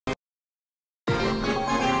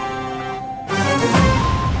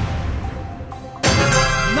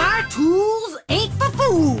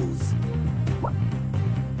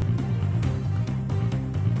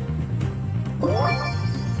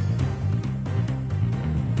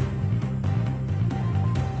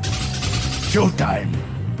Showtime.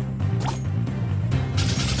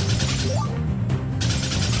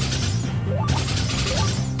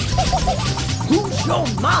 Who's your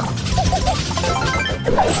mama?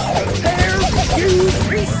 Repair, reuse,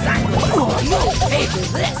 recycle. Oh, you'll pay for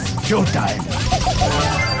this. Showtime.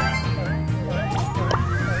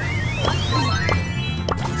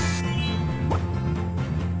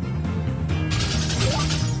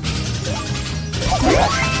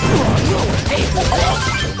 Oh, you'll pay for this.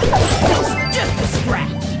 Just a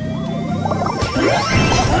scratch.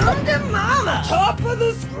 Come to mama. Top of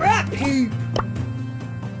the scrap heap.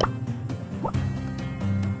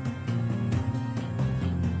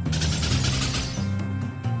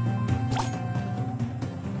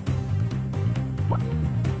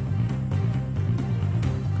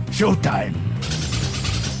 Showtime.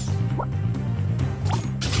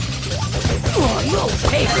 Oh, you'll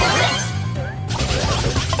pay for this.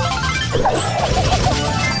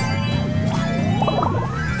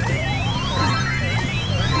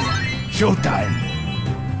 Showtime.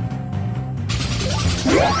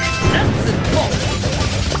 Nuts and bolts.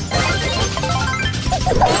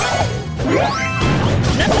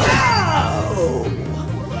 No!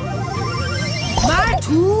 My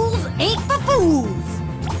tools ain't for fools.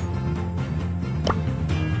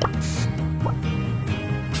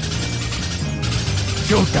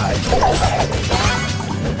 Showtime.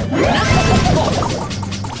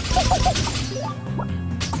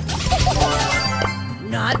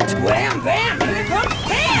 Not wham bam, here comes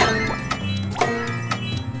Bam!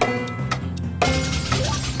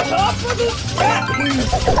 Top of the scrap heap!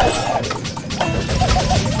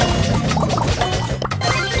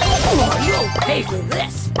 Oh, you'll pay for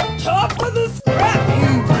this! Top of the scrap heap!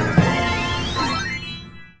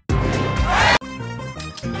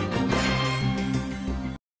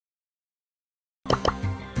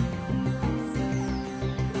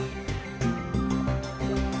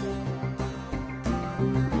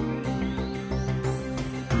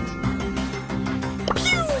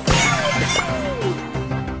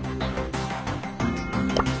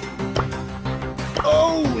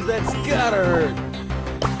 Oh, that's gotta hurt.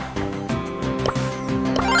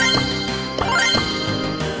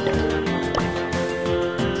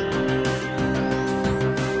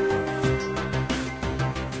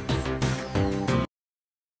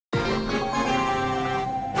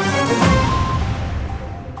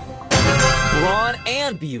 Brawn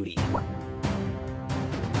and beauty.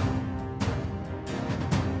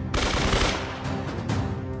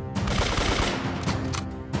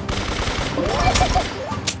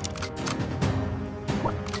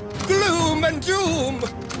 Gloom and doom!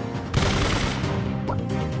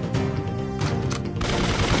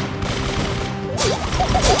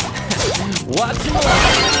 Watch him out!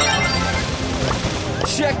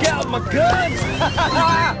 Check out my guns!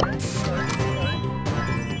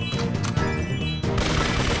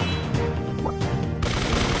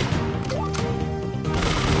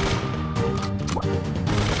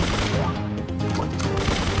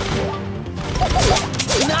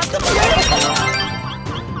 Not the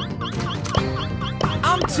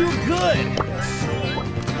I'm too good!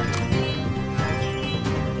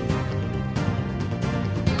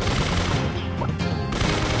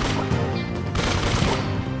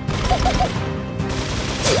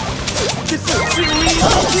 This is too easy,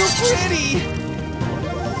 too pretty!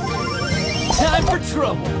 Time for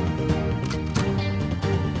trouble!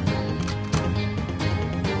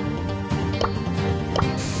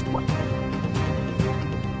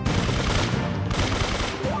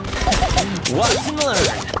 Watch and learn!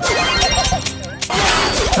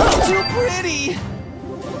 Too pretty!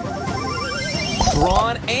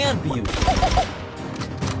 Brawn and beauty.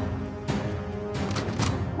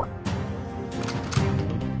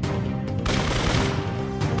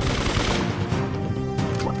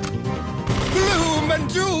 Gloom and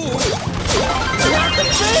doom! Not the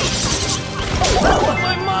face! Oh,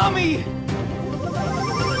 my mommy!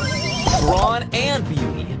 Brawn and beauty.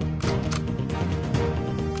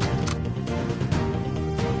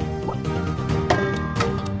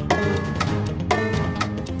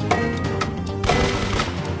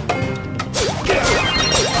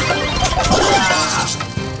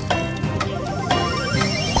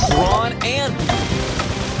 Brawn and beauty.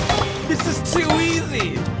 This is too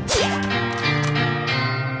easy!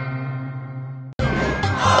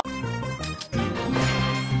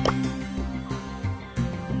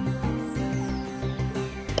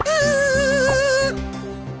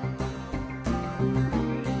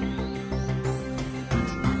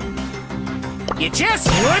 You just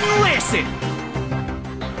wouldn't listen!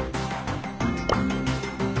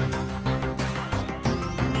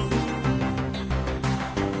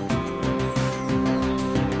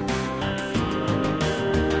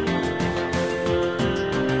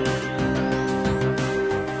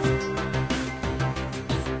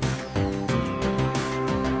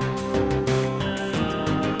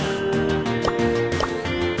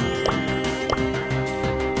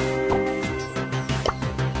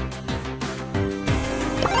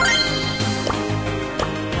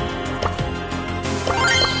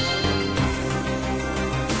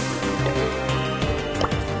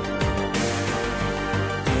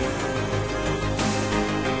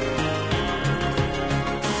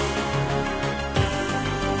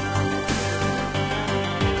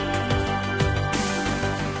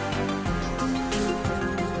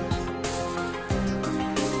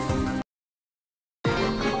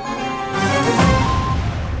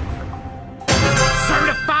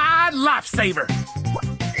 favor.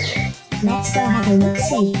 Let's go have a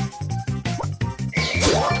look-see.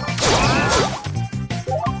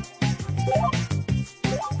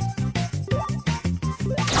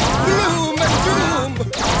 Gloom and doom!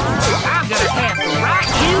 I'm gonna have to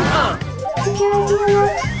write you up. Security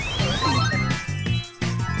alert!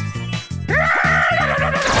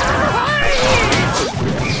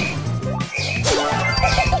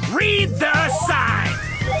 Read the sign.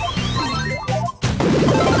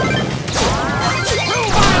 Rule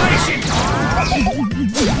violation.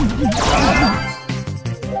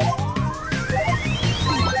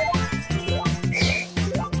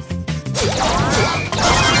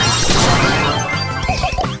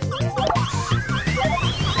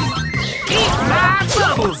 Eat my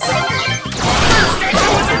bubbles. First I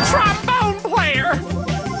was a trombone player.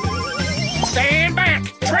 Stand back.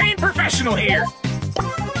 Trained professional here.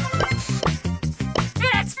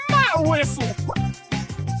 That's my whistle.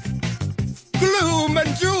 Gloom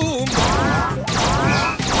and doom!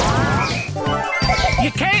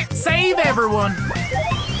 You can't save everyone.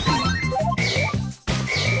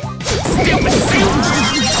 Stupid suit.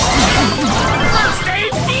 First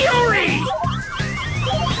aid fury.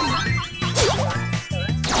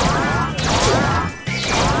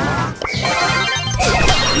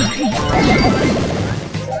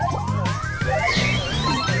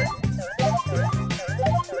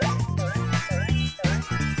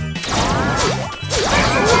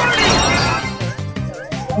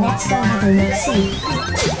 Let's go have a look-see.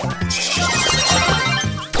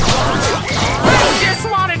 I just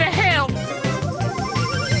wanted to help.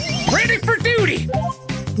 Ready for duty.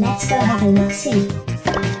 Let's go have a look-see.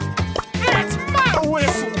 That's my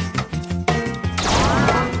whistle.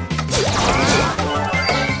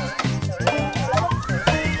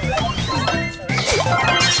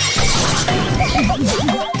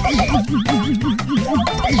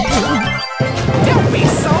 Don't be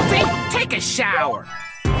salty. Take a shower.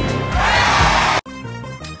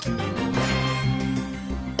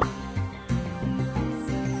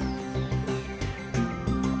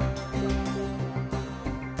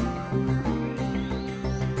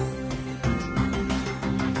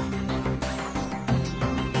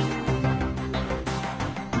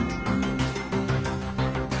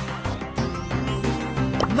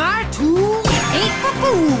 My tools ain't for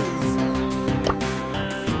fools.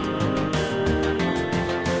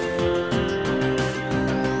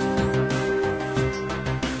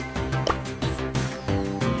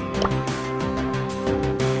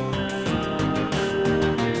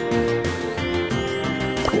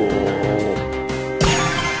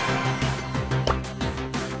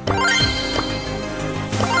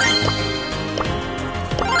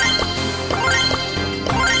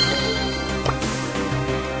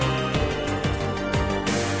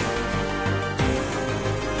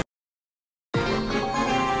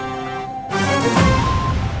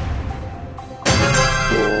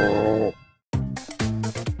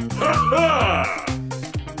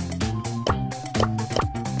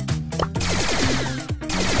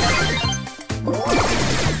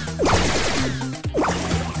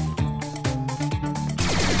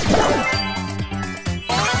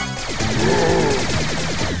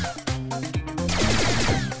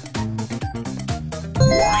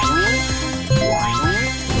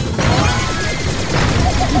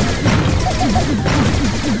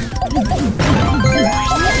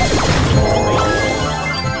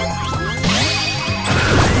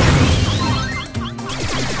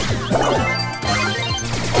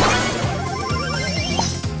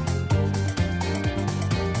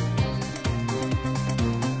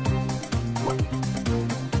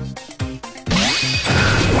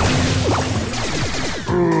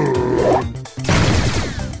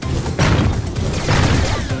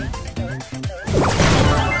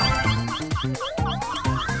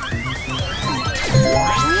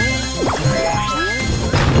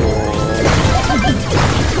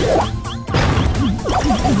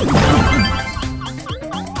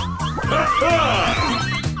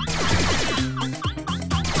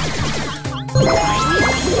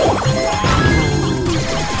 Gloom